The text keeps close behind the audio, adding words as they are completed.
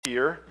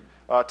Here.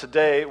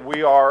 Today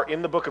we are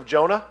in the book of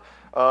Jonah.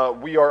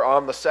 We are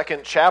on the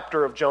second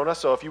chapter of Jonah,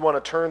 so if you want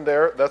to turn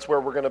there, that's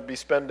where we're going to be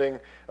spending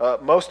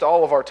most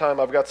all of our time.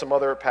 I've got some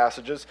other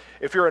passages.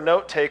 If you're a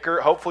note taker,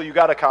 hopefully you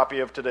got a copy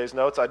of today's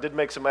notes. I did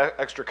make some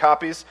extra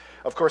copies.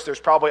 Of course, there's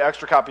probably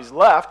extra copies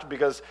left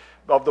because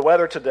of the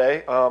weather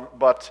today,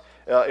 but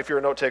if you're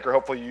a note taker,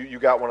 hopefully you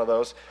got one of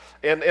those.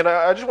 And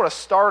I just want to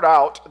start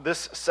out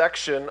this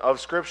section of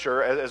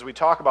Scripture as we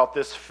talk about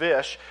this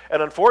fish.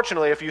 And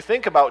unfortunately, if you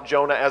think about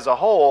Jonah as a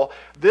whole,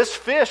 this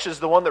fish is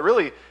the one that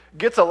really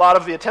gets a lot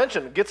of the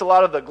attention, gets a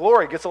lot of the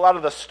glory, gets a lot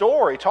of the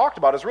story talked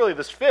about is really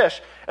this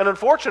fish. And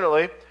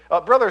unfortunately,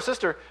 brother or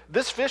sister,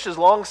 this fish is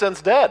long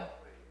since dead.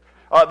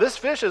 This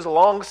fish has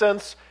long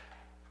since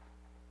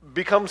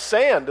become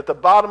sand at the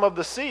bottom of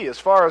the sea, as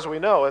far as we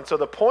know. And so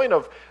the point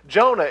of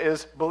Jonah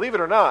is, believe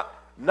it or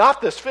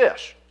not this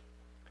fish.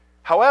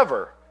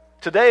 However,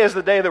 today is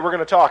the day that we're going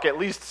to talk at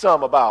least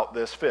some about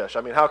this fish.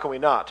 I mean, how can we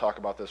not talk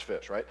about this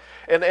fish, right?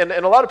 And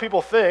a lot of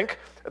people think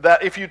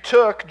that if you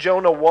took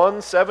Jonah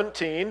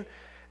 1:17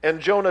 and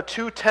Jonah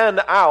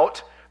 2:10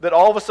 out, that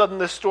all of a sudden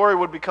this story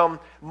would become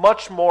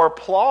much more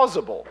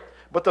plausible.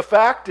 But the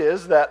fact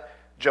is that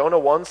Jonah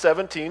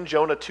 1:17,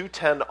 Jonah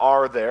 2:10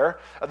 are there.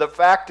 The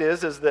fact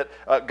is that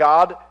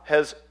God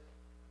has,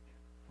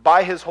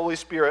 by His Holy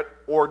Spirit,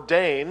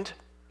 ordained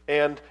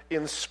and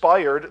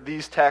inspired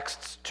these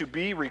texts to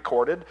be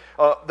recorded.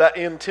 That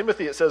in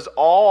Timothy it says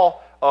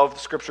all of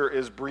Scripture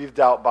is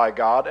breathed out by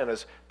God and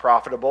is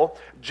profitable.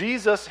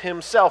 Jesus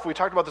Himself, we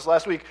talked about this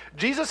last week,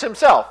 Jesus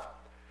Himself,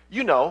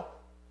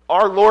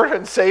 our Lord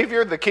and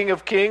Savior, the King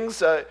of Kings,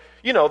 the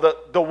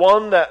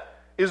one that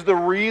is the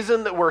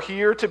reason that we're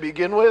here to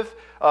begin with,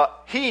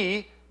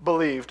 He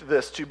believed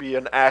this to be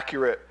an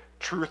accurate,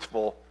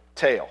 truthful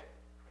tale.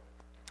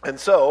 And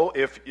so,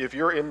 if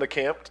you're in the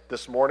camp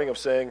this morning of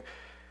saying,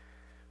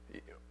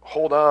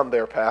 hold on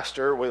there,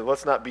 Pastor,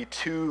 let's not be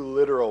too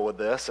literal with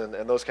this and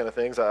those kind of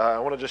things, I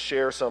want to just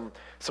share some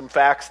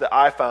facts that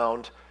I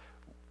found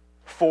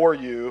for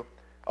you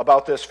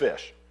about this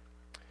fish.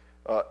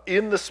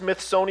 In the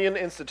Smithsonian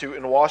Institute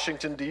in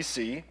Washington,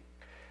 D.C.,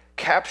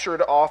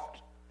 captured off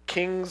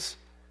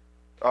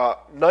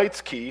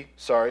Knights Key,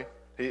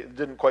 he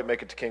didn't quite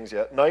make it to Kings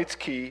yet, Knights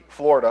Key,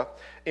 Florida,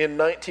 in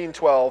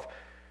 1912,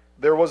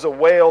 there was a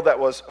whale that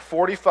was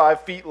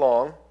 45 feet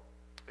long.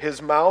 His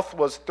mouth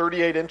was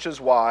 38 inches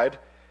wide,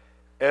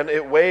 and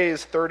it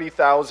weighs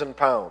 30,000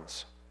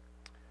 pounds.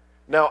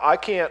 Now, I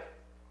can't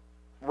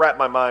wrap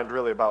my mind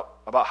really about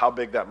how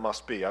big that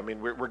must be. I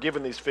mean, we're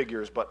given these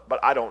figures, but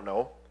I don't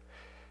know.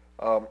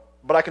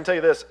 But I can tell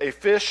you this, a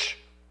fish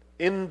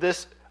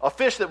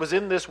that was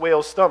in this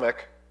whale's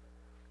stomach,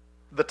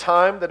 the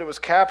time that it was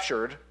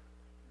captured,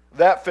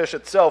 that fish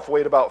itself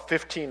weighed about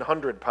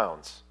 1,500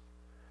 pounds.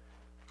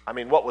 I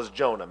mean, what was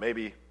Jonah?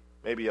 Maybe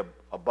a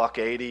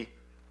 $1.80,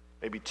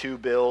 maybe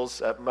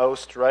 $2 at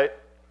most, right?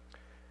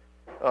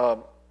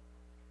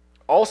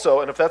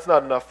 Also, and if that's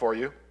not enough for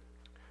you,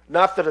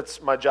 not that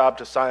it's my job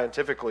to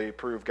scientifically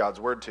prove God's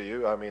word to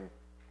you. I mean,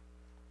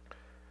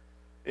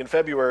 in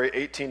February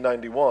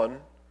 1891,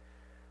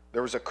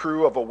 there was a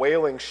crew of a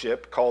whaling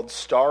ship called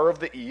Star of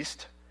the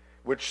East,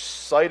 which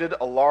sighted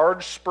a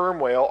large sperm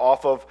whale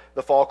off of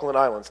the Falkland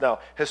Islands. Now,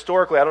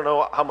 historically, I don't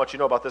know how much you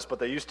know about this, but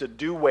they used to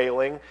do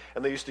whaling,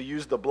 and they used to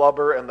use the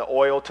blubber and the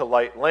oil to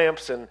light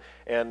lamps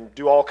and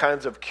do all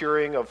kinds of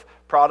curing of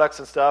products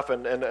and stuff,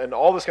 and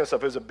all this kind of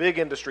stuff. It was a big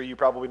industry. You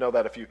probably know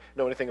that if you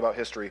know anything about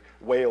history.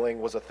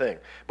 Whaling was a thing.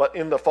 But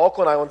in the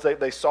Falkland Islands,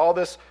 they saw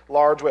this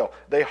large whale.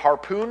 They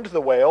harpooned the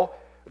whale,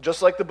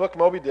 just like the book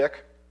Moby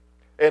Dick,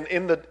 and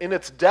in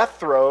its death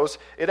throes,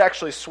 it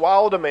actually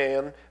swallowed a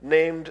man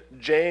named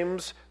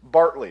James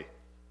Bartley.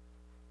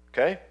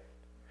 Okay?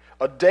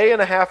 A day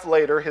and a half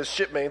later, his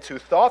shipmates, who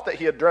thought that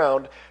he had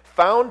drowned,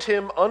 found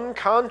him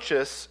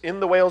unconscious in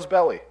the whale's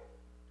belly.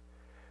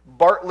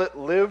 Bartlett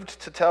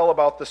lived to tell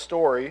about the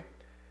story,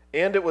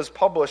 and it was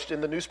published in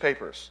the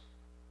newspapers.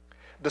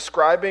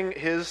 Describing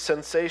his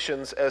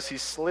sensations as he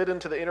slid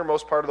into the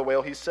innermost part of the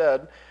whale, he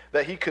said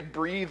that he could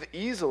breathe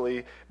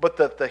easily, but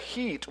that the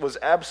heat was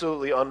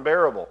absolutely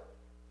unbearable.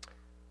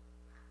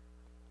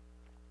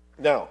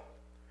 Now,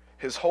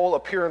 his whole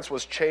appearance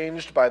was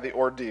changed by the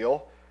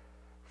ordeal.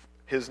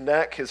 His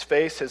neck, his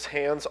face, his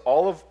hands,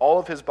 all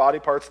of his body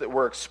parts that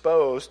were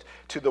exposed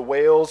to the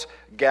whale's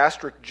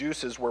gastric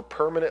juices were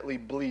permanently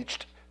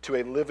bleached to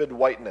a livid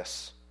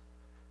whiteness.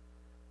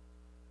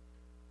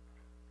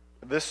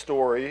 This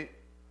story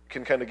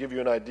can kind of give you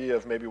an idea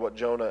of maybe what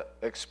Jonah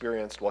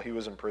experienced while he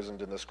was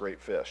imprisoned in this great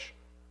fish.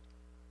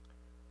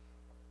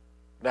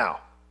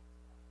 Now,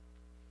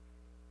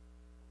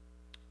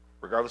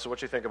 regardless of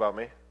what you think about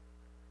me,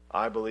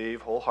 I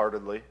believe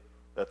wholeheartedly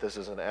that this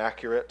is an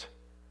accurate,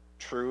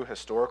 true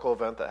historical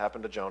event that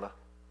happened to Jonah.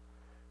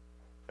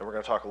 And we're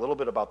going to talk a little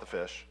bit about the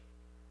fish.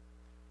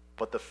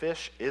 But the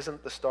fish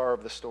isn't the star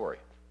of the story.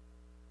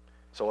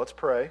 So let's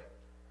pray,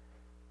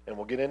 and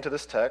we'll get into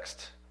this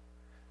text,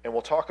 and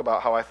we'll talk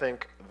about how I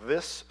think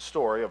this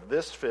story of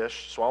this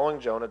fish swallowing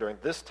Jonah during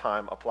this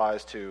time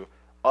applies to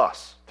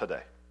us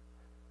today.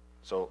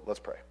 So let's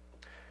pray.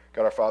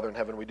 God our Father in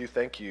heaven, we do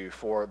thank you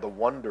for the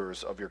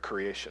wonders of your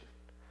creation,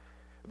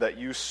 that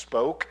you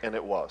spoke and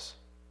it was,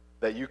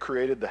 that you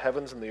created the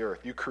heavens and the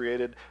earth. You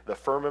created the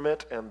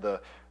firmament and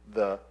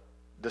the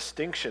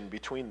distinction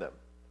between them.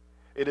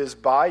 It is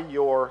by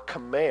your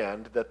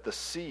command that the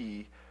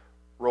sea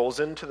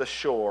rolls into the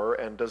shore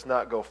and does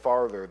not go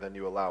farther than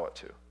you allow it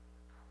to.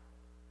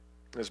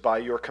 It is by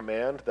your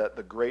command that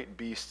the great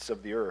beasts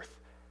of the earth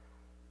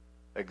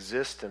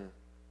exist and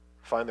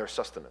find their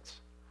sustenance.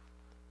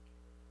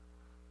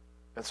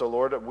 And so,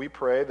 Lord, we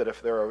pray that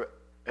if there are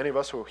any of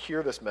us who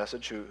hear this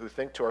message, who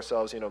think to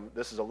ourselves,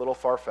 this is a little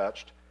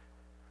far-fetched,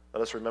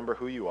 let us remember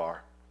who you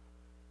are,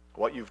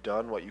 what you've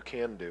done, what you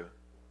can do,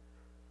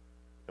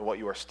 and what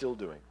you are still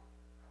doing.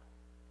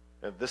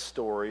 And this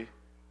story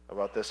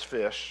about this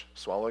fish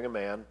swallowing a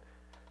man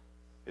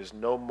is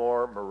no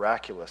more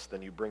miraculous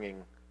than you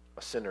bringing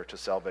a sinner to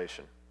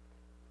salvation,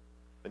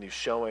 than you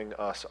showing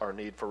us our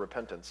need for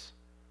repentance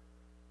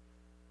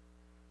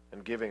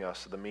and giving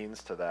us the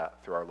means to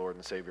that through our Lord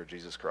and Savior,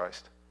 Jesus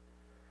Christ.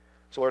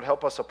 So, Lord,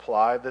 help us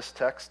apply this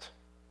text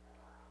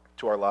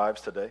to our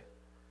lives today.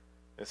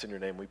 It's in your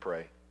name we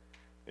pray.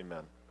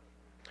 Amen.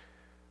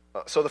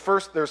 So the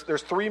first, there's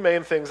three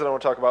main things that I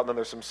want to talk about, and then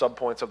there's some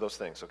subpoints of those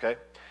things, okay?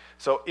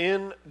 So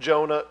in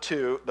Jonah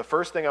 2, the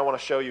first thing I want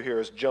to show you here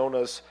is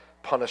Jonah's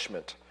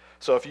punishment.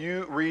 So if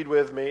you read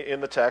with me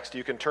in the text,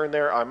 you can turn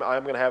there. I'm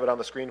going to have it on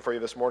the screen for you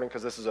this morning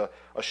because this is a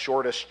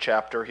shortish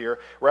chapter here.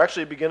 We're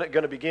actually going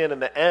to begin in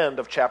the end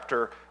of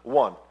chapter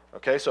 1.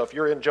 Okay, so if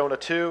you're in Jonah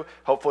 2,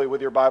 hopefully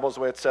with your Bibles,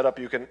 the way it's set up,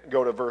 you can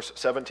go to verse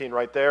 17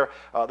 right there.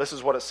 This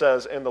is what it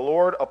says. And the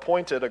Lord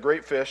appointed a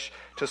great fish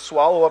to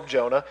swallow up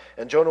Jonah,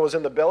 and Jonah was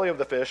in the belly of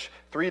the fish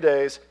 3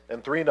 days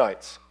and 3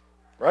 nights.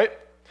 Right?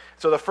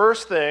 So the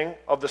first thing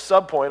of the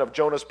subpoint of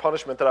Jonah's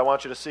punishment that I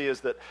want you to see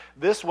is that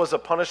this was a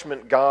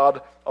punishment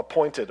God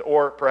appointed,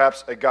 or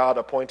perhaps a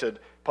God-appointed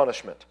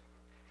punishment.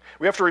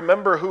 We have to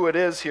remember who it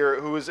is here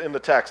who is in the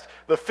text.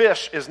 The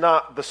fish is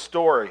not the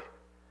story.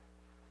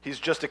 He's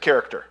just a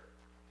character.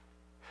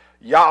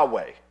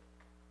 Yahweh,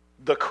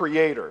 the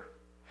Creator.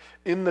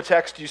 In the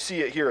text you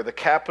see it here, the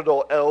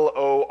capital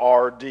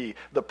Lord,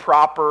 the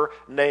proper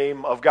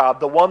name of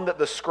God, the one that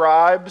the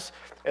scribes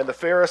and the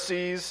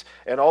Pharisees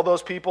and all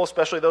those people,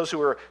 especially those who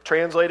were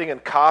translating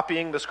and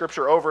copying the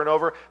scripture over and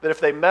over, that if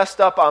they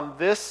messed up on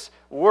this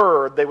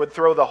word, they would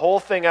throw the whole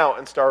thing out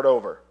and start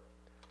over.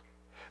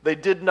 They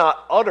did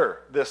not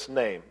utter this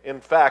name. In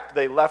fact,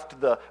 they left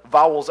the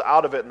vowels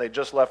out of it and they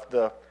just left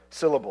the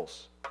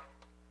syllables.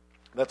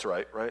 That's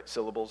right?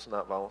 Syllables,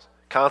 not vowels.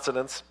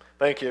 Consonants.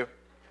 Thank you.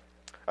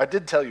 I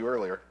did tell you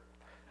earlier,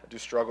 I do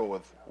struggle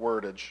with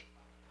wordage.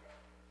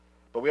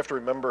 But we have to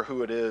remember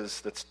who it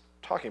is that's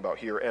talking about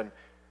here and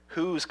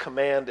whose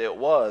command it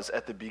was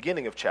at the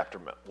beginning of chapter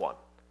 1.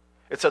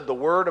 It said the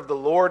word of the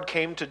Lord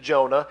came to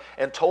Jonah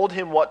and told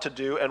him what to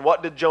do. And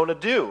what did Jonah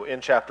do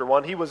in chapter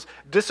 1? He was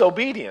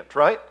disobedient,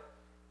 right?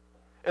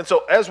 And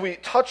so as we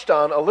touched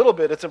on a little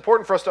bit, it's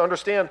important for us to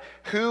understand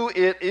who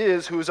it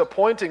is who's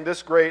appointing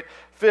this great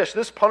fish.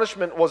 This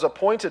punishment was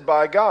appointed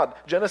by God.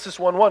 Genesis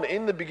 1:1,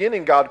 in the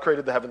beginning God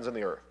created the heavens and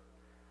the earth.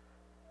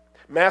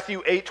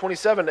 Matthew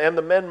 8:27, and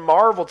the men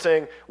marveled,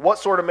 saying, what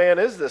sort of man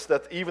is this,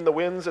 that even the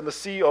winds and the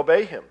sea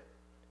obey him?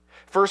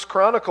 1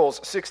 Chronicles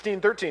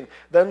 16:13,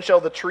 then shall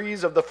the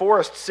trees of the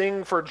forest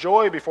sing for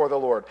joy before the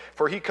Lord,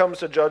 for he comes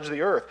to judge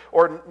the earth.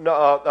 Or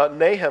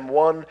Nahum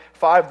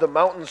 1:5, the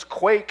mountains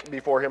quake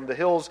before him, the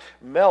hills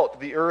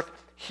melt, the earth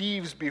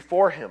heaves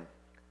before him,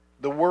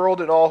 the world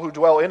and all who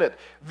dwell in it.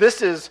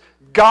 This is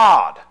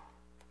God.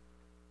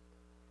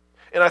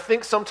 And I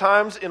think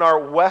sometimes in our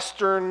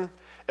Western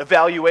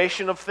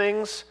evaluation of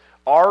things,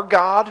 our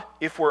God,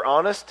 if we're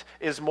honest,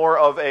 is more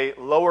of a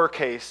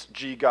lowercase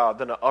g God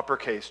than an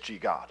uppercase G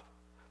God.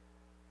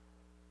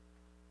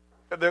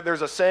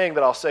 There's a saying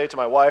that I'll say to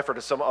my wife or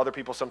to some other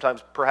people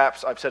sometimes,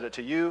 perhaps I've said it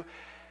to you.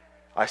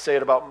 I say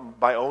it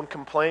about my own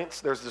complaints.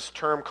 There's this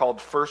term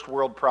called first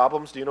world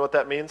problems. Do you know what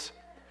that means?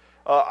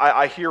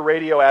 I hear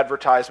radio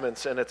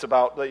advertisements and it's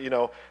about,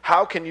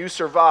 how can you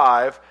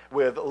survive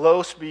with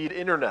low-speed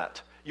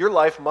internet? Your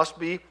life must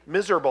be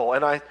miserable.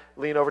 And I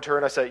lean over to her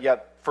and I say, yeah,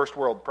 first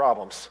world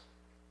problems.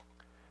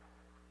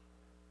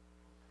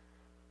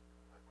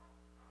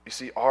 You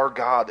see, our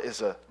God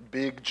is a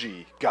big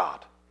G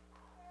God.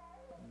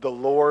 The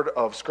Lord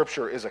of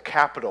Scripture is a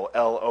capital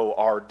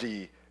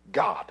Lord,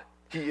 God.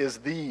 He is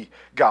the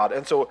God.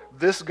 And so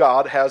this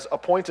God has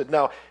appointed.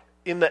 Now,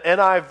 in the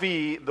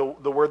NIV,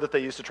 the word that they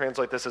use to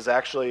translate this is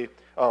actually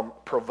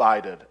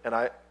provided. And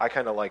I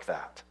kind of like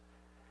that.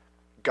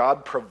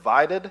 God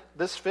provided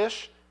this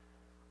fish.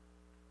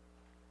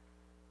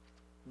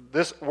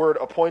 This word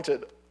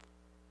appointed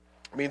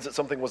means that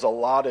something was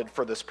allotted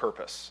for this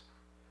purpose.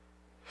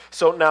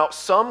 So now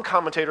some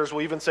commentators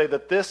will even say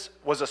that this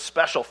was a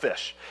special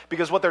fish,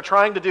 because what they're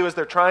trying to do is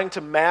they're trying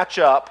to match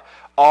up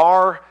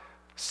our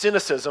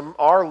cynicism,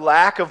 our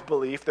lack of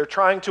belief. They're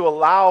trying to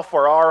allow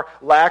for our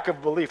lack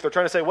of belief. They're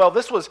trying to say, well,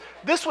 this was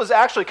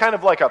actually kind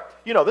of like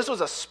this was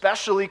a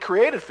specially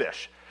created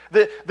fish.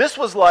 This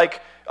was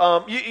like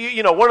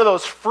one of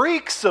those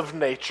freaks of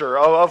nature,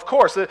 of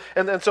course.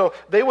 And so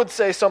they would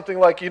say something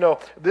like,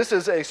 this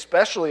is a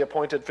specially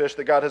appointed fish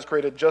that God has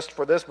created just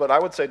for this. But I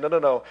would say,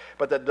 no.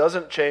 But that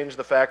doesn't change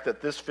the fact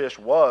that this fish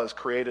was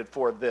created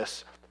for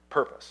this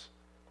purpose.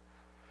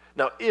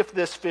 Now, if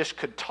this fish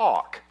could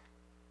talk,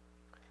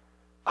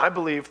 I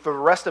believe for the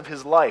rest of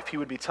his life he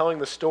would be telling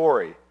the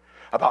story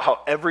about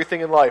how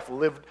everything in life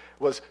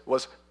was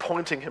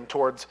pointing him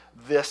towards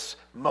this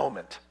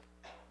moment.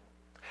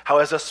 How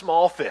as a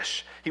small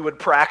fish, he would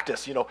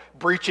practice,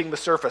 breaching the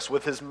surface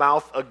with his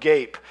mouth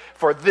agape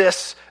for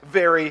this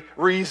very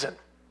reason.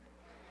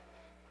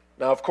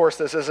 Now, of course,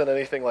 this isn't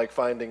anything like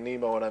Finding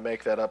Nemo, and I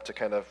make that up to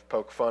kind of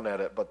poke fun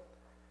at it, but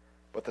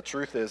the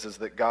truth is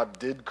that God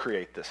did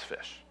create this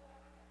fish.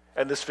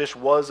 And this fish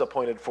was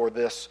appointed for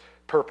this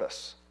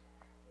purpose.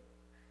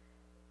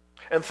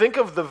 And think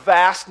of the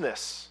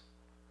vastness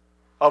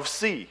of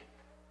sea.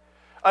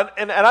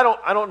 And I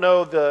don't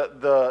know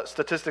the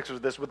statistics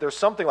of this, but there's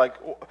something like,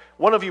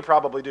 one of you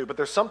probably do, but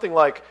there's something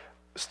like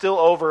still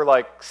over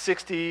like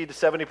 60 to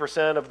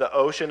 70% of the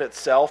ocean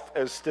itself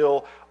is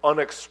still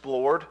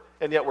unexplored,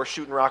 and yet we're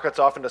shooting rockets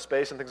off into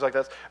space and things like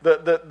that.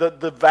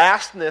 The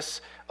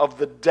vastness of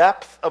the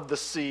depth of the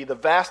sea, the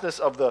vastness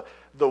of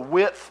the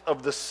width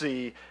of the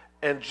sea,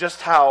 and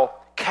just how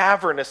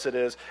cavernous it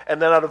is.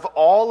 And then out of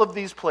all of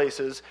these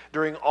places,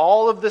 during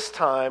all of this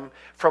time,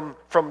 from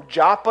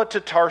Joppa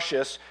to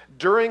Tarshish,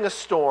 during a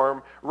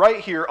storm, right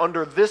here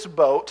under this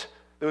boat,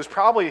 that was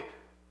probably,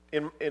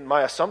 in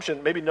my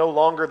assumption, maybe no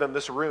longer than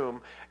this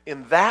room,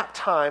 in that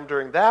time,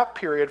 during that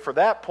period, for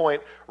that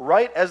point,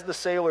 right as the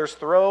sailors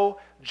throw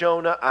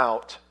Jonah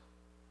out,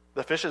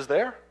 the fish is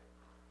there?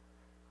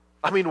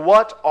 I mean,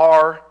 what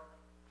are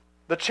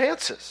the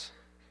chances?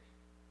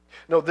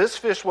 No, this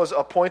fish was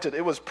appointed.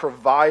 It was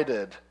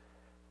provided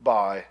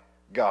by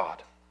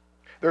God.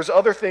 There's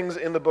other things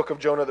in the book of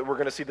Jonah that we're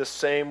going to see the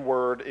same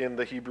word in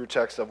the Hebrew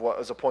text of what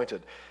is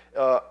appointed.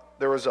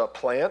 There is a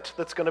plant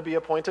that's going to be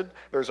appointed.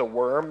 There's a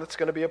worm that's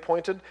going to be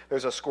appointed.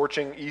 There's a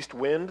scorching east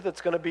wind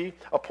that's going to be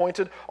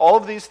appointed. All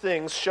of these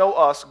things show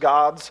us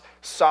God's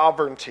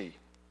sovereignty.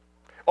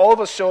 All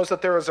of us shows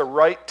that there is a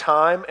right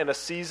time and a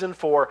season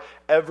for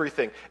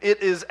everything.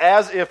 It is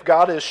as if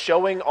God is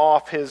showing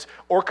off his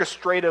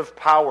orchestrative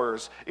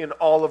powers in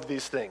all of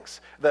these things,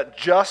 that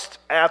just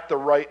at the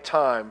right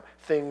time,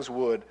 things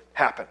would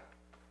happen.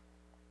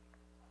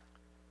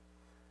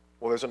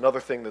 Well, there's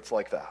another thing that's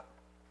like that.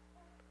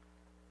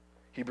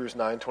 Hebrews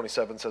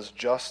 9:27 says,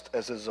 just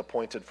as it is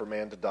appointed for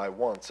man to die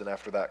once, and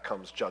after that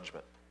comes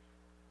judgment.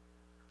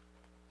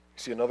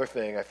 You see, another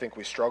thing I think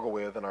we struggle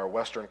with in our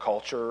Western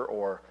culture,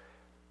 or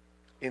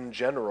in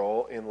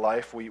general, in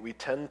life, we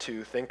tend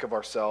to think of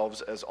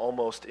ourselves as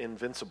almost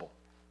invincible.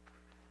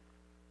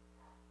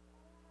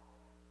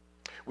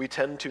 We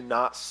tend to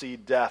not see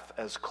death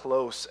as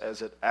close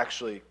as it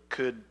actually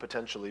could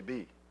potentially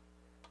be.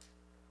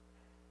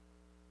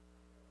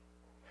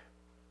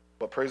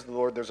 But praise the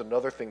Lord, there's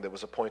another thing that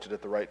was appointed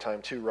at the right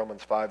time too.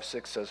 Romans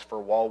 5:6 says, for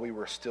while we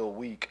were still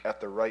weak,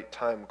 at the right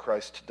time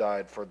Christ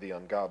died for the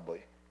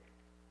ungodly.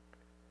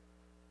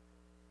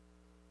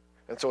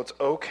 And so it's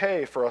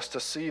okay for us to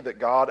see that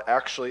God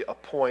actually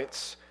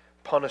appoints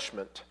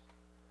punishment.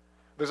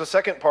 There's a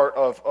second part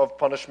of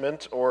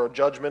punishment, or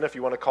judgment, if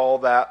you want to call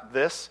that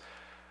this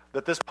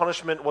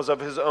punishment was of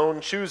his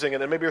own choosing.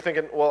 And then maybe you're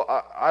thinking,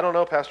 well, I don't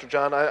know, Pastor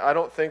John, I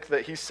don't think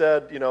that he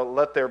said,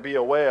 let there be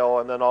a whale,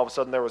 and then all of a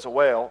sudden there was a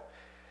whale.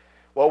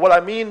 Well, what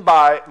I mean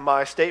by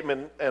my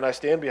statement, and I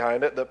stand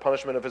behind it, that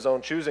punishment of his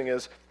own choosing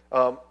is,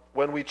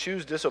 when we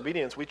choose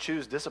disobedience, we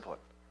choose discipline.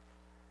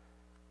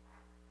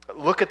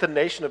 Look at the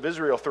nation of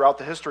Israel throughout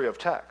the history of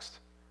text.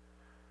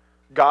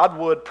 God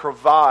would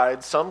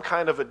provide some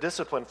kind of a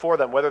discipline for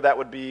them, whether that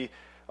would be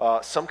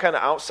some kind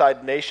of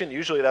outside nation.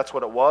 Usually that's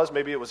what it was.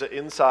 Maybe it was an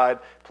inside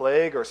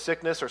plague or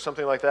sickness or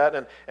something like that.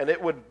 And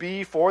it would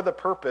be for the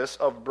purpose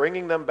of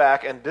bringing them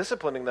back and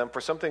disciplining them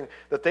for something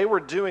that they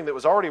were doing that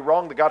was already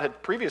wrong, that God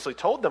had previously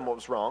told them what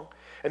was wrong.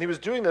 And he was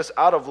doing this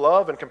out of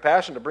love and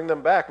compassion to bring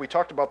them back. We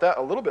talked about that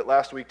a little bit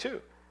last week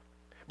too.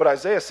 But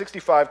Isaiah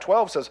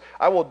 65:12 says,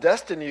 I will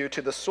destine you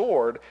to the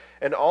sword,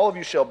 and all of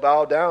you shall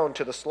bow down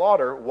to the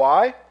slaughter.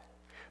 Why?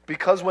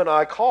 Because when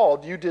I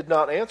called, you did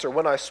not answer.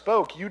 When I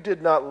spoke, you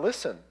did not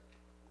listen.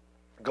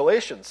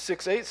 Galatians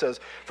 6:8 says,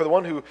 for the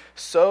one who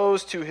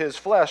sows to his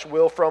flesh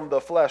will from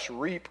the flesh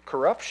reap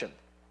corruption.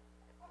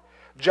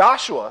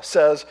 Joshua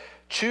says,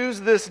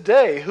 choose this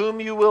day whom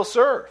you will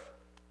serve.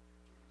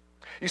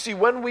 You see,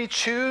 when we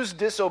choose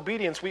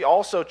disobedience, we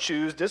also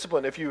choose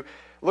discipline. If you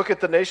look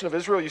at the nation of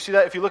Israel, you see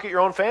that. If you look at your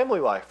own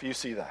family life, you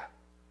see that.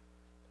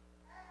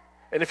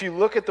 And if you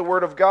look at the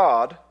Word of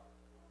God,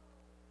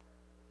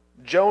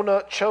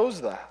 Jonah chose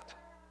that.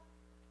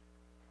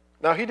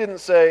 Now, he didn't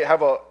say,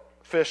 have a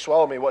fish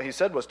swallow me. What he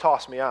said was,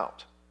 toss me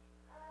out.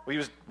 What he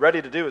was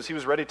ready to do is he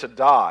was ready to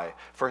die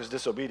for his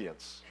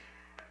disobedience.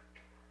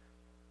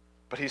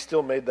 But he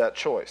still made that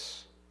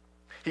choice.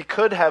 He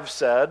could have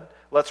said,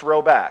 let's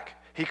row back.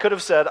 He could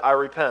have said, I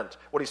repent.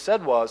 What he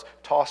said was,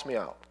 toss me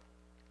out.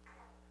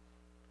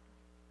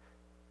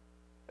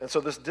 And so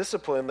this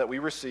discipline that we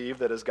receive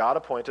that is God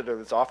appointed, or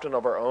that's often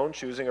of our own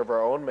choosing, of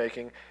our own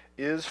making,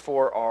 is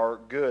for our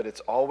good.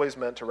 It's always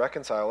meant to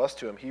reconcile us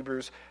to him.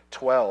 Hebrews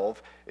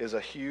 12 is a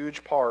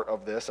huge part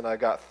of this, and I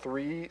got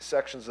 3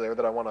 sections there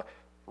that I want to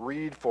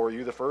read for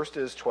you. The first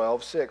is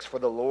 12:6. For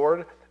the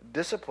Lord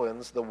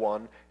disciplines the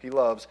one he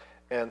loves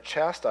and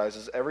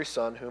chastises every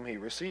son whom he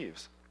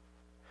receives.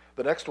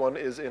 The next one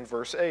is in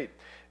verse 8.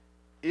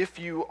 If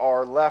you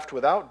are left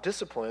without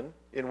discipline,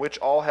 in which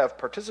all have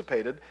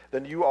participated,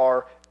 then you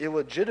are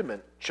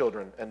illegitimate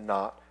children and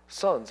not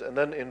sons. And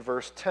then in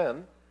verse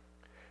 10,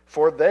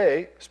 for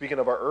they, speaking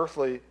of our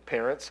earthly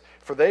parents,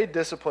 for they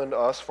disciplined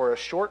us for a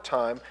short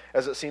time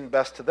as it seemed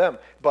best to them.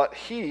 But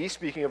he,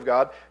 speaking of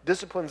God,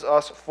 disciplines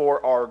us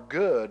for our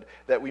good,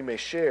 that we may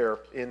share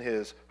in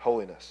his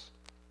holiness.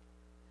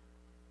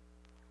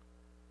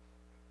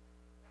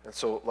 And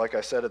so, like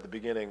I said at the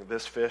beginning,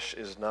 this fish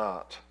is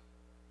not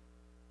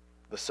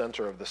the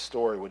center of the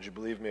story. Would you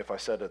believe me if I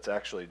said it's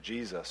actually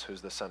Jesus who's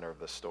the center of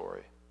the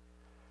story?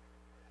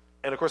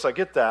 And of course I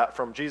get that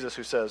from Jesus,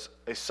 who says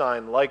a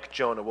sign like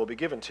Jonah will be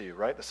given to you,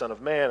 right? The Son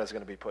of Man is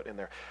going to be put in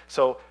there.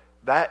 So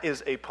that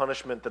is a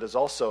punishment that is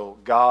also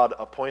God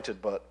appointed,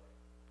 but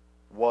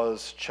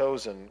was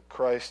chosen.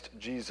 Christ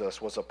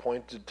Jesus was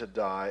appointed to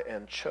die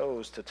and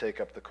chose to take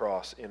up the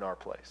cross in our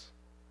place.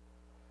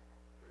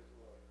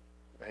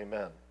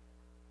 Amen.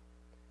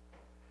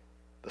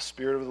 The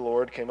Spirit of the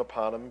Lord came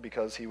upon him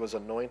because he was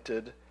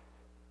anointed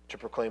to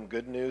proclaim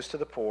good news to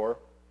the poor.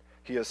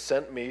 He has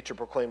sent me to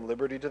proclaim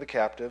liberty to the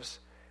captives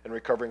and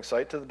recovering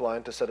sight to the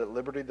blind, to set at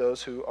liberty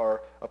those who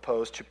are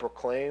opposed, to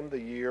proclaim the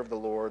year of the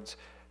Lord's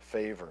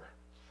favor.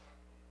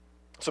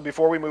 So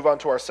before we move on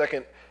to our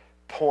second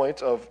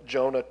point of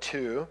Jonah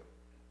 2,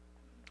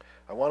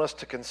 I want us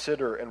to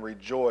consider and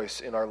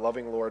rejoice in our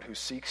loving Lord, who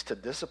seeks to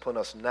discipline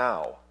us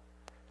now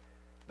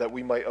that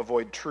we might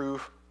avoid true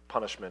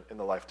punishment in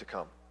the life to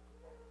come.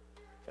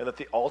 And that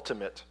the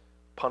ultimate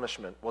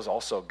punishment was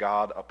also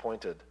God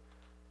appointed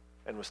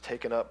and was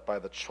taken up by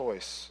the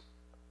choice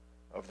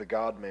of the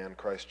God-man,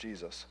 Christ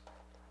Jesus.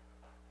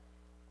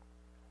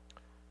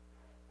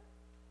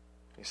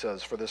 He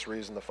says, for this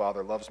reason the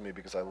Father loves me,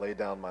 because I lay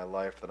down my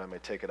life that I may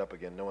take it up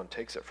again. No one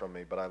takes it from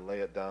me, but I lay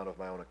it down of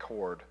my own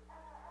accord.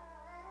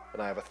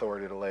 And I have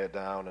authority to lay it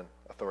down and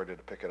authority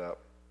to pick it up.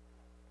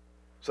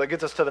 So that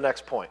gets us to the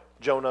next point,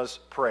 Jonah's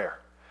prayer.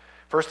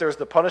 First there's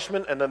the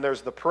punishment, and then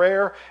there's the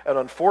prayer, and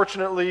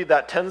unfortunately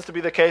that tends to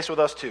be the case with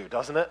us too,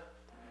 doesn't it?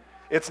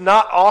 It's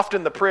not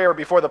often the prayer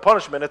before the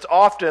punishment, it's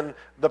often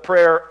the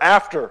prayer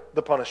after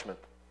the punishment.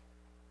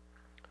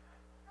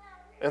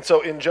 And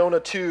so in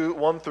Jonah 2,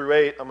 1 through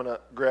 8, I'm going to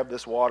grab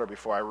this water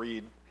before I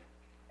read.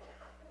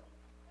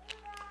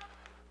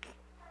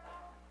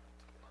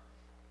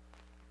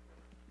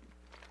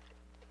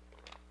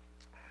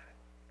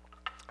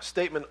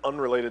 Statement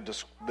unrelated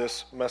to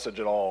this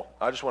message at all.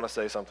 I just want to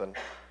say something.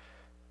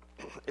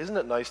 Isn't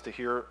it nice to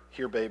hear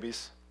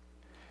babies?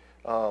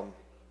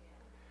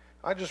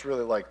 I just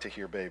really like to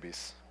hear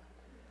babies.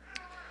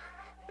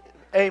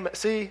 Amen.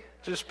 See,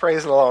 just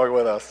praising along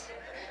with us.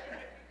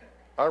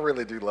 I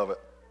really do love it.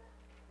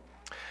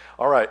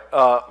 All right,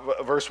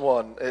 verse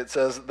 1. It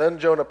says, Then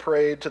Jonah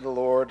prayed to the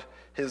Lord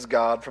his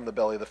God from the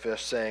belly of the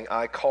fish, saying,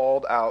 I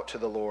called out to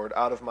the Lord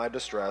out of my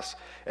distress,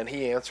 and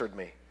he answered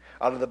me.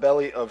 Out of the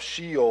belly of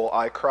Sheol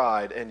I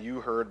cried, and you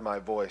heard my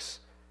voice.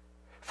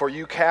 For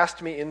you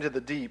cast me into the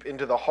deep,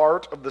 into the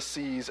heart of the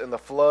seas, and the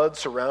flood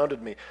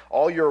surrounded me.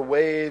 All your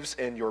waves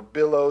and your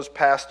billows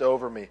passed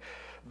over me.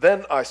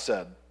 Then I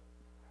said,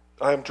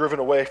 I am driven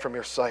away from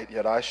your sight,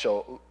 yet I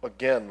shall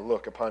again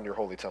look upon your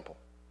holy temple.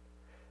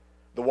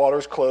 The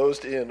waters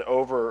closed in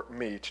over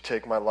me to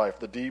take my life.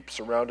 The deep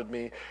surrounded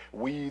me.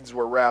 Weeds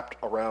were wrapped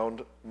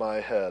around my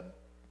head.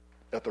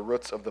 At the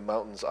roots of the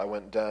mountains I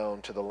went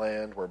down to the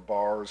land where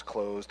bars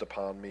closed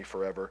upon me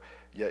forever.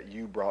 Yet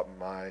you brought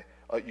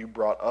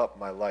up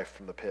my life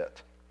from the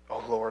pit.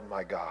 O Lord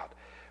my God,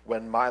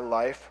 when my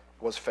life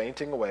was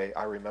fainting away,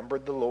 I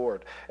remembered the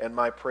Lord, and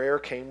my prayer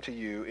came to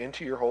you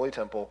into your holy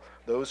temple.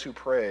 Those who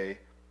pay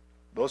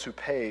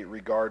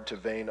regard to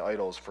vain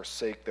idols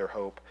forsake their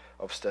hope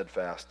of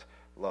steadfast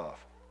love.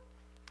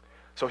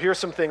 So here's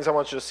some things I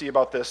want you to see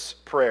about this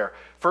prayer.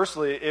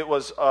 Firstly, it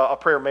was a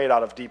prayer made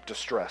out of deep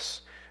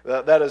distress.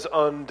 That is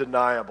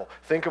undeniable.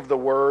 Think of the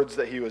words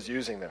that he was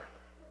using there.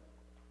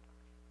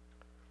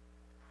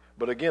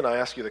 But again, I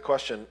ask you the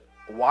question,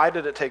 why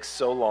did it take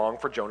so long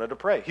for Jonah to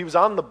pray? He was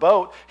on the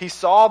boat. He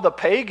saw the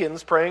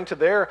pagans praying to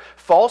their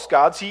false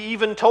gods. He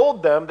even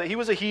told them that he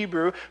was a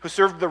Hebrew who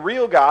served the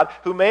real God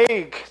who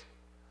made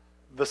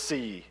the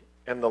sea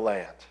and the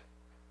land.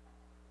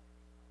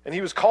 And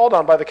he was called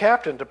on by the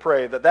captain to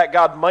pray that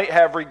God might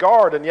have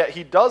regard, and yet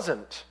he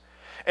doesn't.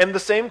 And the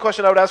same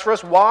question I would ask for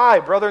us, why,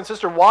 brother and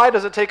sister, why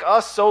does it take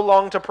us so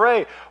long to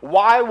pray?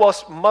 Why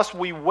must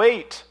we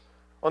wait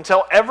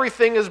until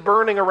everything is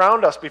burning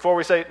around us before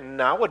we say,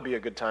 now would be a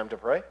good time to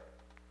pray?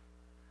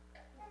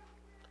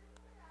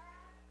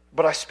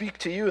 But I speak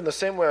to you in the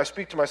same way I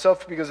speak to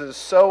myself, because it is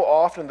so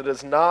often that it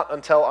is not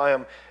until I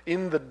am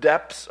in the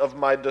depths of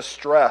my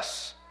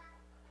distress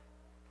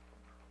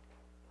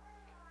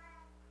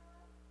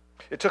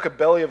It took a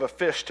belly of a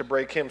fish to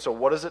break him, so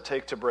what does it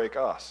take to break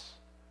us?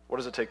 What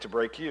does it take to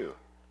break you?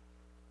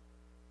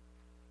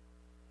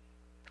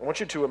 I want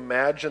you to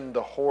imagine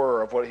the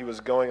horror of what he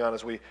was going on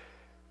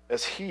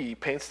as he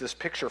paints this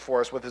picture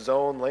for us with his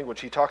own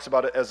language. He talks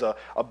about it as a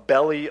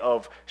belly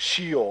of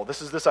Sheol.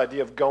 This is this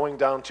idea of going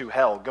down to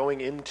hell,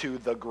 going into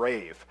the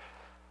grave.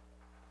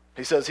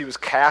 He says he was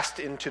cast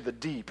into the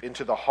deep,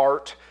 into the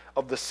heart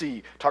of the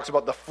sea. Talks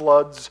about the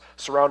floods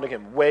surrounding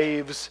him,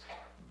 waves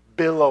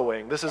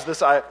billowing. This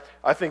is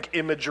I think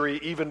imagery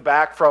even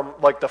back from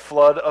like the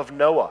flood of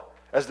Noah,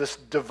 as this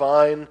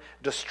divine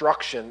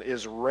destruction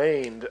is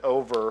rained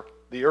over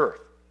the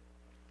earth.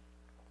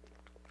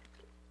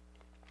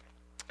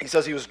 He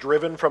says he was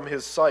driven from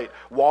his sight,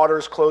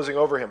 waters closing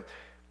over him.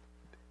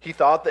 He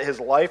thought that his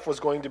life was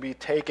going to be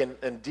taken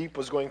and deep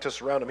was going to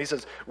surround him. He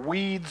says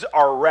weeds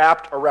are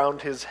wrapped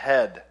around his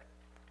head.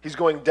 He's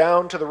going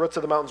down to the roots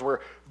of the mountains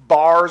where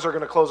bars are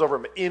going to close over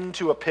him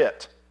into a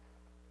pit.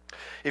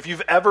 If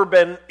you've ever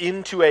been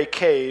into a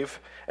cave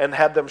and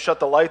had them shut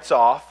the lights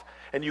off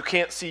and you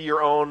can't see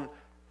your own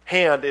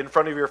hand in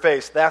front of your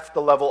face, that's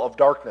the level of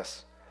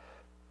darkness.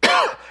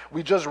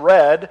 We just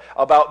read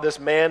about this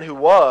man who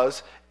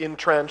was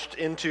entrenched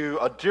into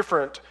a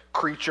different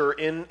creature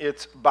in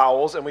its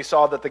bowels, and we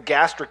saw that the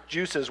gastric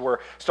juices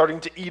were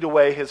starting to eat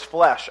away his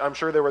flesh. I'm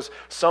sure there was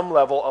some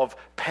level of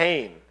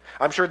pain.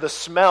 I'm sure the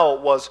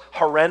smell was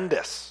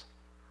horrendous.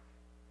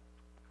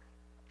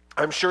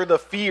 I'm sure the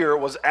fear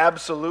was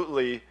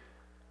absolutely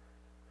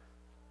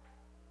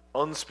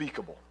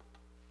unspeakable.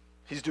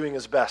 He's doing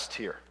his best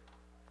here.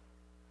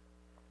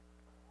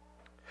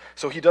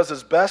 So he does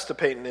his best to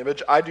paint an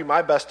image. I do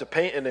my best to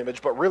paint an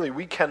image, but really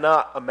we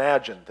cannot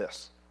imagine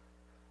this.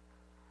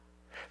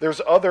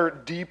 There's other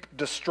deep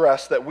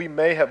distress that we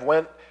may have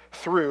went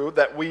through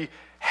that we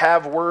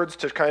have words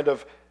to kind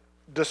of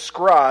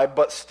describe,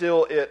 but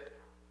still it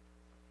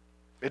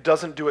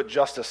doesn't do it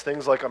justice.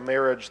 Things like a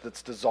marriage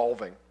that's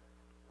dissolving.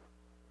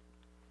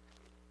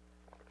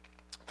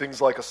 Things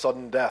like a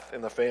sudden death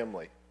in the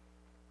family.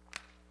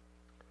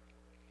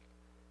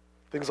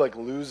 Things like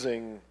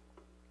losing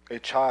a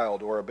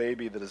child or a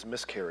baby that is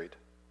miscarried.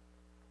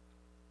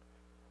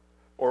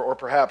 Or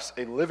perhaps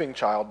a living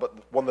child, but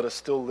one that is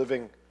still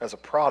living as a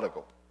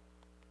prodigal.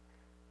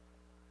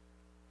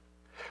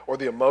 Or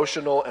the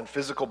emotional and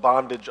physical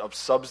bondage of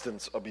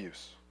substance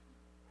abuse.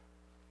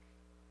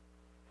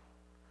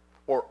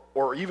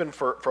 Or even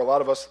for a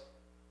lot of us,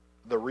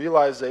 the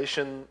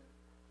realization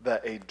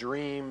that a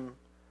dream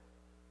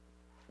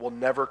will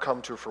never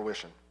come to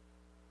fruition.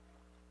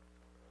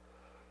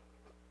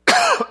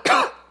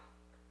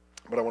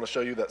 But I want to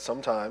show you that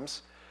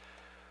sometimes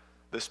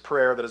this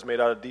prayer that is made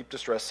out of deep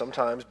distress,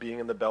 sometimes being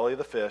in the belly of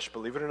the fish,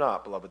 believe it or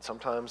not, beloved,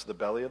 sometimes the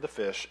belly of the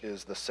fish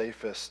is the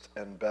safest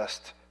and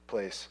best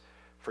place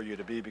for you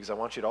to be, because I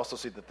want you to also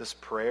see that this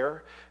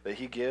prayer that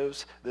he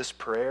gives, this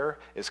prayer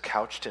is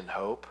couched in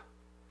hope.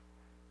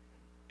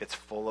 It's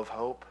full of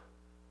hope.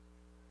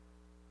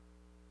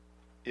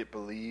 It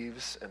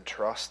believes and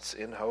trusts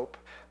in hope.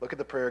 Look at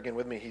the prayer again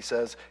with me. He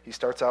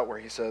starts out where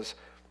he says,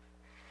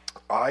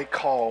 I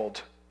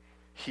called,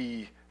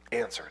 he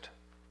answered.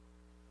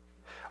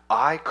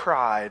 I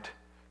cried,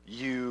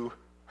 you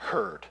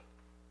heard.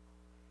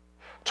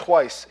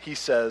 Twice he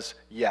says,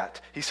 yet.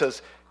 He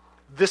says,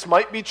 this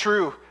might be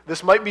true.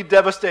 This might be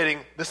devastating.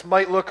 This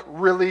might look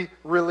really,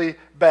 really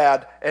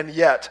bad. And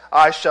yet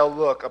I shall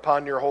look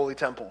upon your holy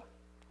temple.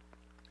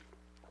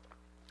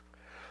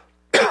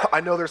 I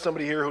know there's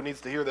somebody here who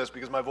needs to hear this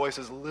because my voice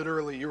is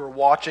literally, you are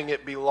watching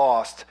it be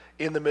lost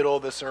in the middle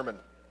of this sermon.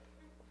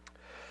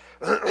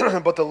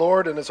 But the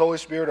Lord and his Holy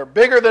Spirit are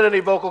bigger than any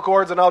vocal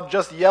cords, and I'll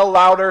just yell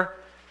louder.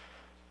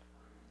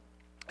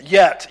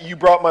 Yet you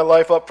brought my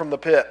life up from the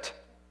pit.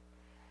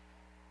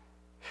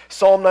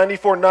 Psalm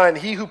 94:9,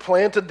 he who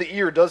planted the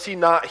ear, does he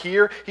not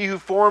hear? He who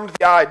formed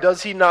the eye,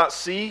 does he not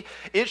see?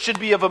 It should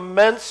be of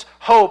immense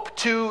hope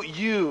to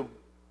you,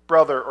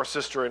 brother or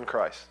sister in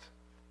Christ,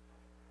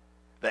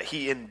 that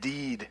he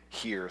indeed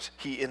hears,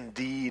 he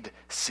indeed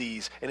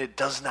sees, and it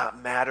does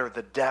not matter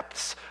the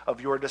depths of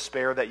your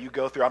despair that you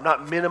go through. I'm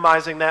not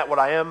minimizing that. What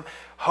I am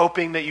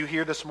hoping that you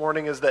hear this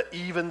morning is that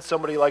even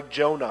somebody like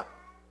Jonah,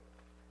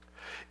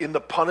 in the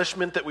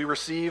punishment that we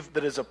receive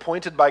that is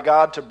appointed by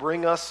God to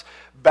bring us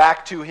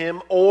back to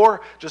him,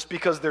 or just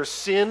because there's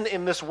sin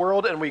in this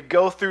world and we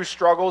go through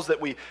struggles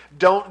that we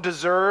don't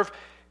deserve,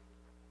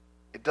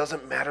 it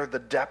doesn't matter the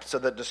depths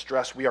of the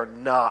distress. We are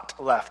not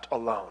left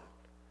alone.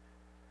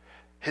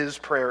 His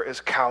prayer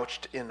is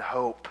couched in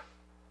hope,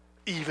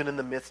 even in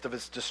the midst of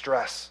his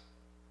distress.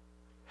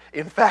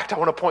 In fact, I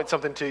want to point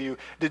something to you.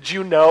 Did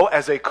you know,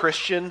 as a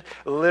Christian,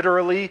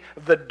 literally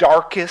the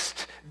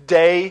darkest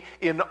day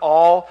in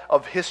all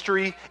of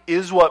history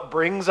is what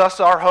brings us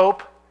our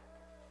hope?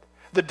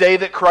 The day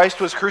that Christ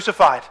was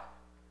crucified.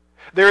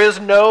 There is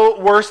no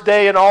worse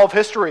day in all of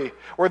history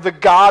where the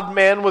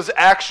God-man was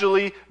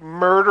actually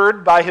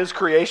murdered by his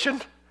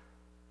creation.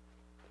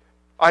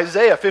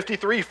 Isaiah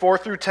 53, 4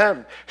 through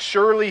 10.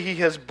 Surely he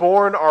has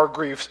borne our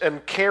griefs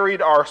and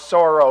carried our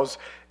sorrows,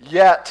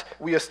 Yet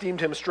we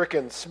esteemed him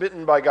stricken,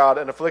 smitten by God,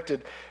 and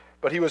afflicted.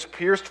 But he was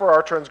pierced for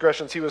our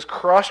transgressions. He was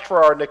crushed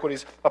for our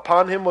iniquities.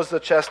 Upon him was the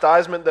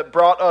chastisement that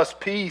brought us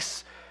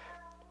peace.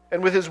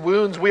 And with his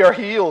wounds we are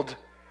healed.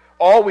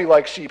 All we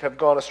like sheep have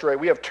gone astray.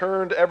 We have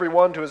turned every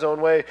one to his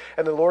own way,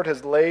 and the Lord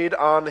has laid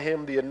on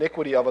him the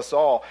iniquity of us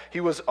all. He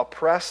was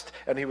oppressed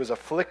and he was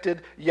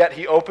afflicted, yet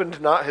he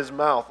opened not his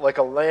mouth. Like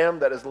a lamb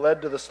that is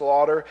led to the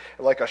slaughter,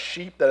 like a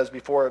sheep that is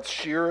before its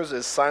shearers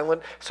is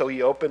silent, so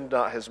he opened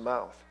not his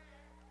mouth.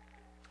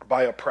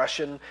 By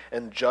oppression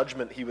and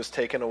judgment he was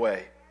taken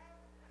away.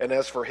 And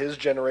as for his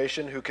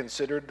generation, who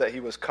considered that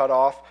he was cut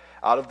off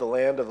out of the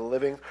land of the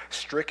living,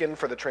 stricken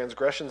for the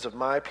transgressions of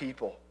my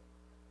people,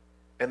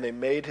 and they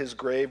made his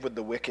grave with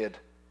the wicked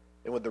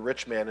and with the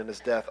rich man in his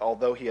death,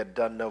 although he had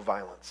done no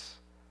violence,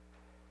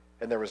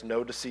 and there was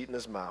no deceit in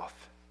his mouth.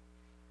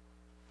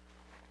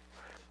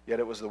 Yet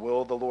it was the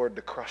will of the Lord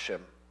to crush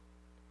him.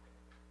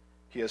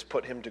 He has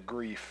put him to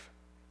grief.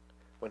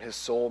 When his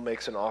soul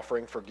makes an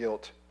offering for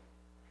guilt,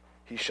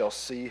 he shall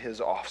see his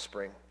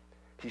offspring.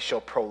 He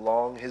shall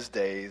prolong his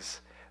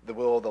days. The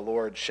will of the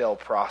Lord shall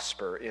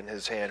prosper in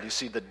his hand. You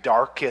see, the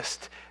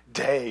darkest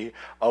day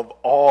of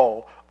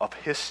all of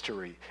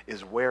history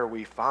is where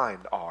we find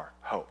our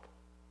hope.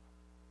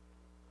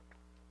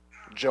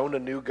 Jonah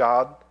knew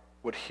God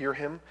would hear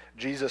him.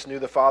 Jesus knew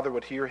the Father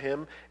would hear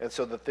him. And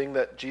so the thing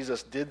that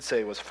Jesus did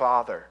say was,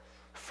 Father,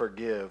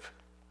 forgive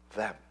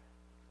them.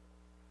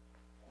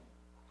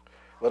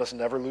 Let us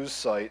never lose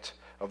sight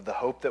of the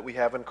hope that we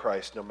have in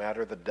Christ, no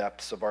matter the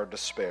depths of our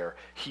despair.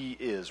 He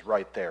is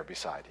right there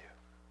beside you.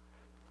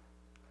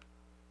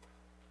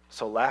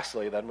 So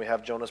lastly, then, we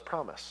have Jonah's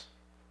promise.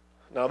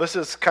 Now, this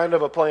is kind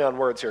of a play on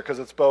words here, because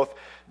it's both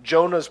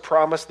Jonah's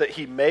promise that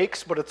he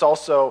makes, but it's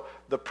also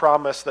the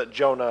promise that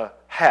Jonah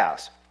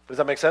has. Does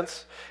that make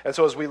sense? And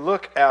so as we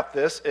look at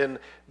this in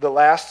the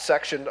last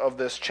section of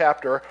this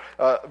chapter,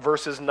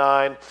 verses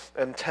 9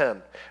 and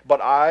 10. But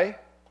I,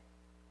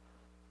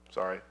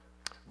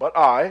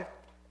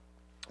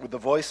 with the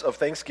voice of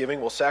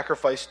thanksgiving, will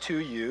sacrifice to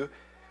you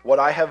what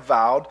I have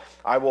vowed,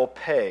 I will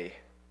pay.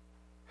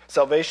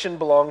 Salvation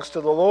belongs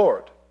to the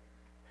Lord.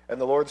 And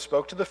the Lord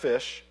spoke to the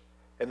fish,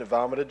 and it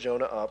vomited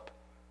Jonah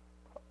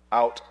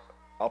out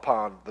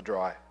upon the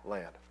dry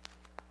land.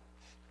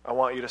 I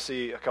want you to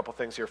see a couple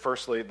things here.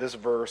 Firstly, this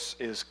verse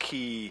is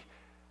key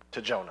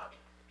to Jonah.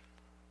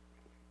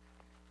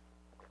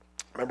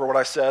 Remember what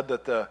I said,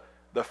 that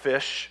the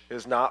fish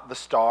is not the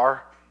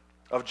star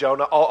of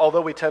Jonah, although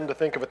we tend to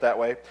think of it that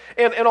way.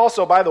 And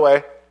also, by the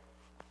way,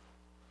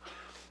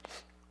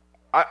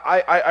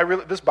 I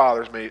really, this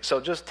bothers me.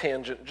 So just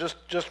tangent,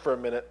 just for a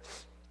minute,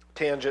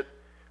 tangent.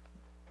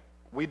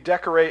 We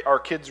decorate our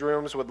kids'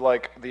 rooms with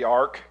like the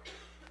ark.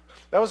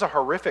 That was a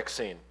horrific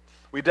scene.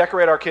 We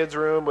decorate our kids'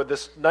 room with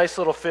this nice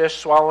little fish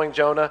swallowing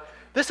Jonah.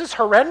 This is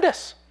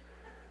horrendous.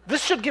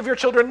 This should give your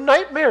children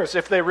nightmares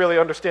if they really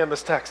understand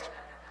this text.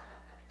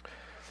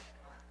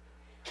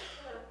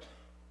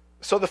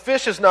 So the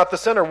fish is not the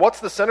center. What's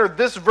the center?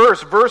 This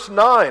verse, verse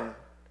 9.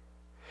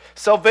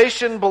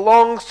 Salvation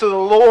belongs to the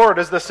Lord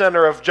is the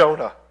center of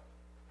Jonah.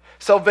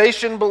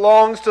 Salvation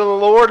belongs to the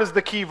Lord is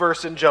the key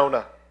verse in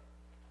Jonah.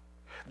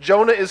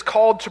 Jonah is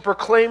called to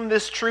proclaim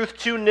this truth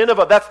to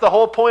Nineveh. That's the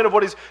whole point of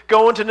what he's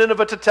going to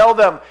Nineveh to tell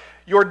them.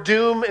 Your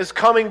doom is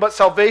coming, but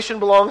salvation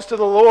belongs to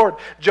the Lord.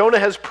 Jonah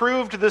has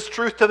proved this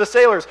truth to the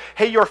sailors.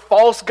 Hey, your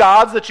false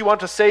gods that you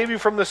want to save you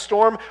from the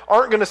storm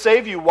aren't going to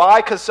save you.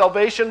 Why? Because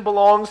salvation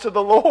belongs to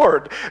the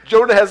Lord.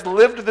 Jonah has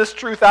lived this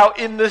truth out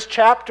in this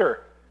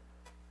chapter.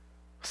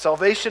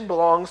 Salvation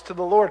belongs to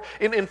the Lord.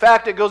 In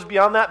fact, it goes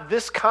beyond that.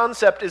 This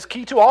concept is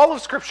key to all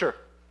of Scripture.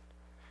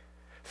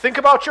 Think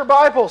about your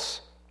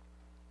Bibles.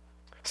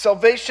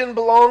 Salvation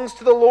belongs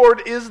to the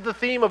Lord is the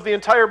theme of the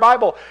entire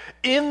Bible.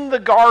 In the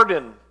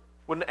garden,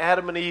 when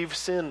Adam and Eve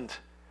sinned,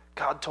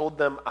 God told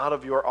them, out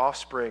of your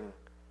offspring,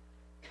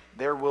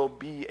 there will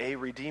be a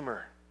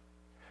Redeemer.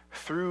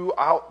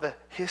 Throughout the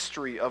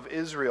history of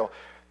Israel,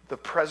 the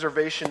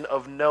preservation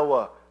of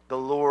Noah, the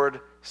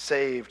Lord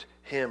saved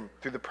him.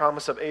 Through the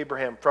promise of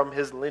Abraham, from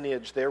his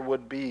lineage, there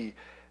would be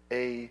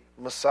a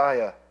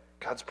Messiah.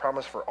 God's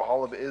promise for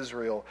all of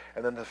Israel.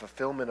 And then the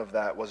fulfillment of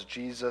that was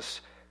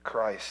Jesus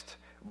Christ,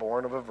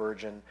 born of a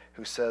virgin,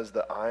 who says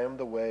that I am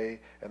the way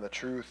and the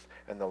truth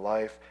and the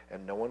life,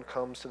 and no one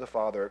comes to the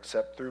Father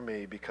except through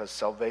me, because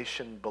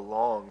salvation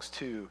belongs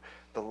to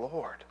the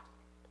Lord.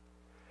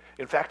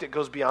 In fact, it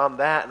goes beyond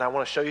that, and I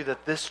want to show you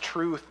that this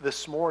truth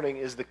this morning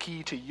is the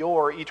key to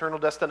your eternal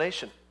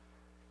destination.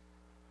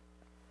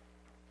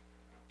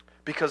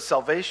 Because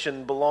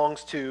salvation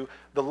belongs to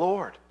the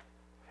Lord.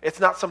 It's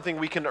not something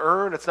we can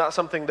earn. It's not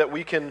something that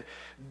we can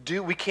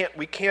do. We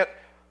can't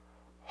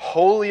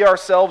holy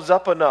ourselves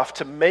up enough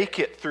to make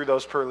it through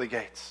those pearly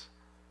gates.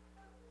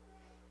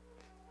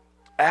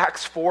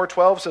 Acts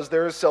 4:12 says,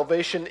 there is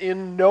salvation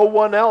in no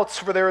one else,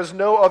 for there is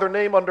no other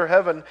name under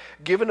heaven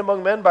given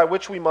among men by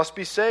which we must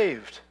be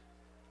saved.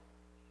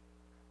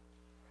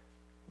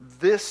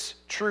 This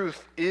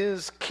truth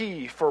is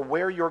key for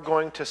where you're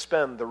going to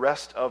spend the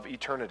rest of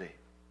eternity.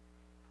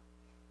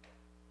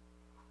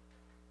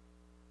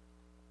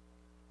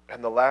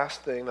 And the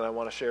last thing that I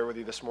want to share with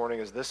you this morning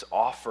is this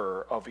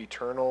offer of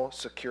eternal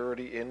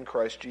security in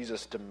Christ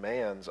Jesus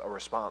demands a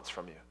response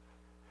from you.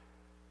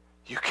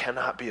 You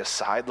cannot be a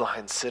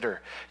sideline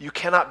sitter. You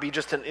cannot be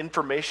just an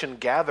information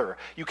gatherer.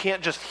 You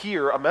can't just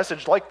hear a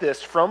message like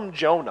this from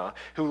Jonah,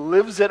 who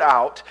lives it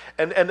out,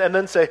 and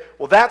then say,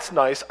 well, that's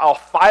nice, I'll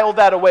file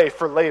that away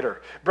for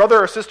later. Brother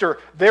or sister,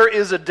 there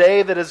is a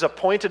day that is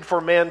appointed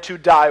for man to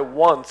die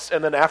once,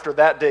 and then after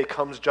that day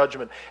comes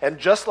judgment. And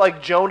just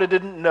like Jonah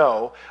didn't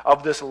know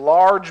of this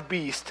large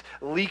beast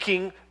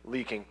lurking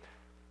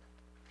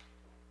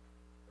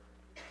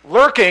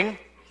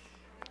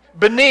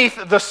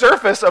beneath the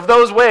surface of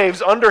those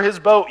waves under his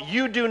boat,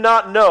 you do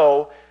not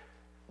know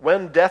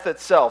when death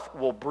itself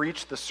will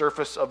breach the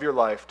surface of your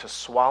life to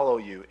swallow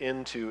you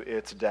into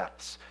its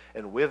depths.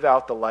 And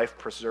without the life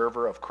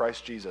preserver of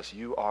Christ Jesus,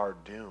 you are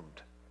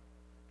doomed.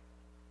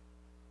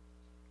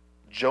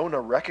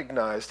 Jonah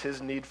recognized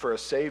his need for a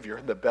Savior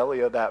in the belly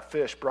of that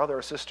fish. Brother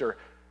or sister,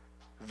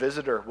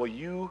 visitor, will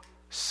you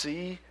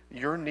see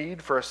your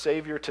need for a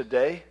Savior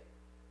today?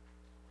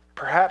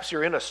 Perhaps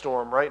you're in a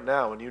storm right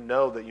now and you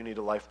know that you need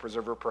a life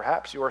preserver.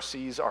 Perhaps your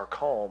seas are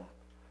calm.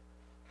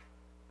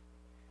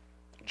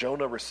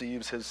 Jonah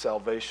receives his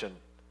salvation.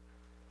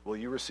 Will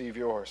you receive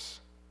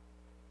yours?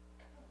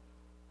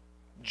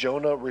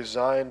 Jonah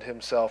resigned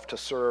himself to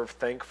serve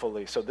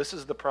thankfully. So this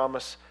is the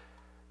promise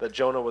that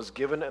Jonah was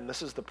given, and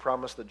this is the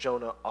promise that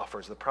Jonah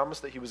offers. The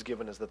promise that he was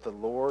given is that the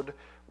Lord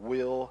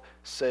will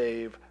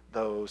save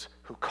those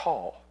who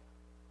call.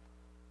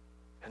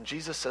 And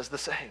Jesus says the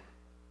same.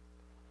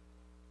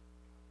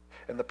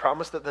 And the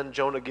promise that then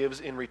Jonah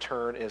gives in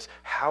return is,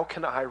 how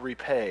can I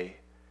repay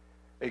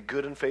a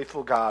good and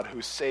faithful God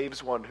who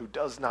saves one who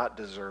does not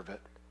deserve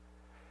it,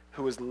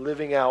 who is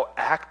living out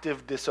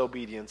active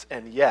disobedience,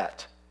 and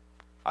yet,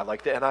 I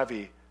like the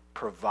NIV,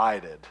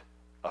 provided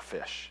a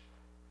fish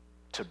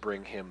to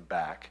bring him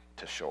back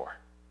to shore?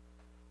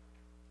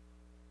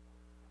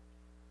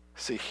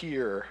 See,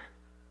 here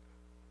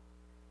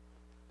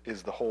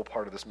is the whole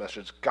part of this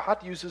message.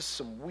 God uses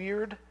some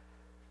weird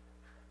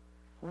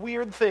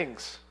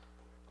things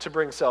to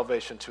bring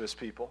salvation to his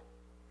people.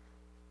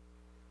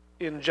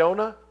 In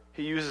Jonah,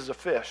 he uses a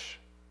fish,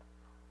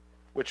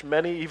 which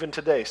many even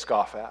today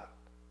scoff at.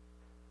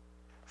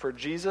 For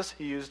Jesus,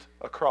 he used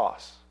a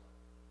cross,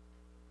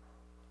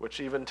 which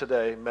even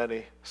today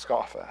many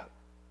scoff at.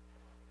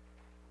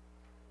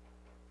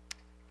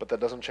 But that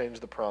doesn't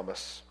change the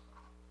promise.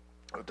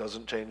 It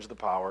doesn't change the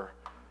power.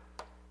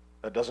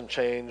 That doesn't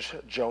change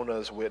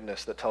Jonah's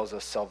witness that tells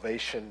us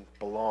salvation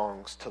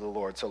belongs to the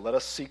Lord. So let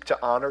us seek to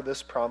honor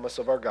this promise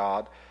of our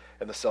God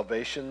and the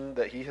salvation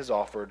that he has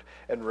offered,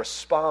 and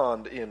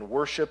respond in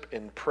worship,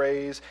 in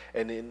praise,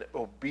 and in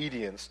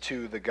obedience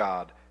to the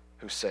God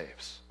who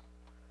saves.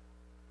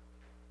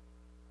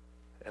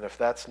 And if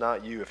that's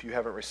not you, if you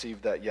haven't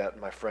received that yet,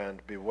 my friend,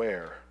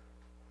 beware,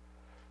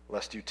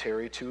 lest you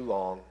tarry too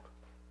long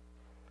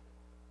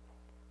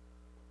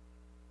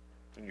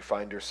and you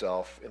find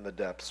yourself in the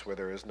depths where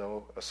there is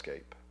no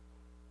escape.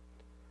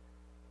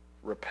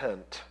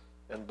 Repent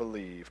and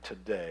believe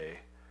today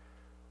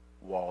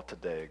while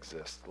today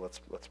exists. Let's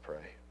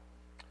pray.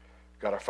 God, our Father,